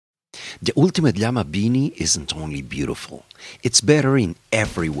The ultimate Llama Beanie isn't only beautiful, it's better in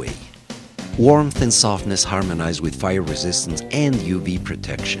every way. Warmth and softness harmonize with fire resistance and UV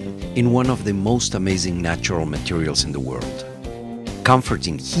protection in one of the most amazing natural materials in the world. Comfort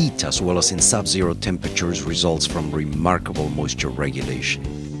in heat as well as in sub-zero temperatures results from remarkable moisture regulation.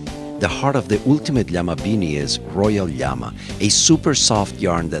 The heart of the ultimate Llama Beanie is Royal Llama, a super soft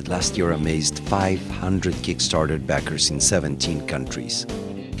yarn that last year amazed 500 Kickstarter backers in 17 countries.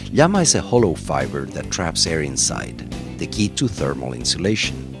 Llama is a hollow fiber that traps air inside, the key to thermal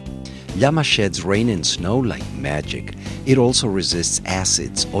insulation. Llama sheds rain and snow like magic. It also resists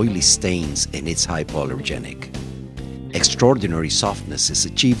acids, oily stains, and it's hypoallergenic. Extraordinary softness is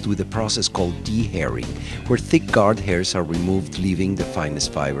achieved with a process called dehairing, where thick guard hairs are removed, leaving the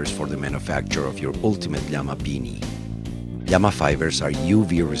finest fibers for the manufacture of your ultimate Llama Beanie. Llama fibers are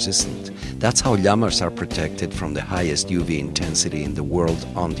UV resistant. That's how llamas are protected from the highest UV intensity in the world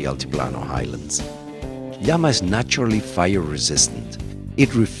on the Altiplano Highlands. Llama is naturally fire resistant.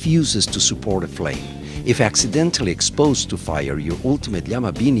 It refuses to support a flame. If accidentally exposed to fire, your ultimate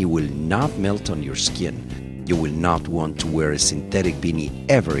Llama Beanie will not melt on your skin. You will not want to wear a synthetic beanie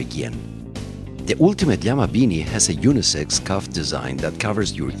ever again. The ultimate Llama Beanie has a unisex cuff design that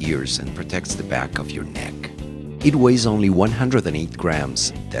covers your ears and protects the back of your neck. It weighs only 108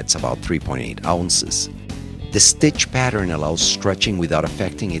 grams, that's about 3.8 ounces. The stitch pattern allows stretching without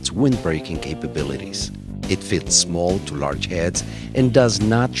affecting its windbreaking capabilities. It fits small to large heads and does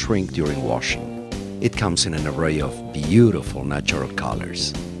not shrink during washing. It comes in an array of beautiful natural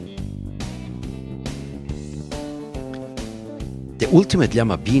colors. The ultimate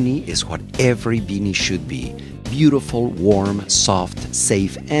Llama Beanie is what every beanie should be: beautiful, warm, soft,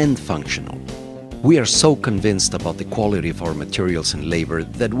 safe, and functional. We are so convinced about the quality of our materials and labor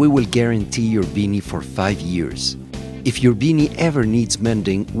that we will guarantee your beanie for 5 years. If your beanie ever needs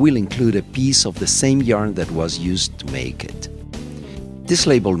mending, we'll include a piece of the same yarn that was used to make it. This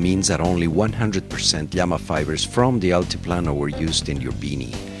label means that only 100% llama fibers from the Altiplano were used in your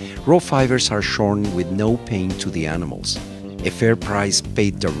beanie. Raw fibers are shorn with no pain to the animals. A fair price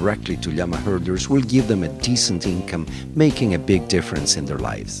paid directly to llama herders will give them a decent income, making a big difference in their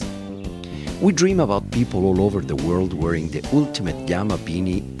lives. We dream about people all over the world wearing the ultimate Llama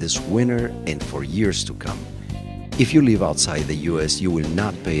Beanie this winter and for years to come. If you live outside the US, you will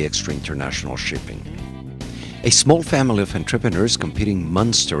not pay extra international shipping. A small family of entrepreneurs competing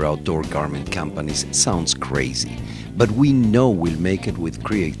monster outdoor garment companies sounds crazy, but we know we'll make it with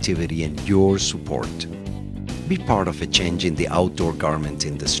creativity and your support. Be part of a change in the outdoor garment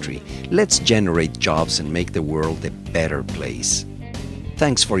industry. Let's generate jobs and make the world a better place.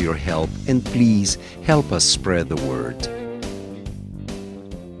 Thanks for your help, and please help us spread the word.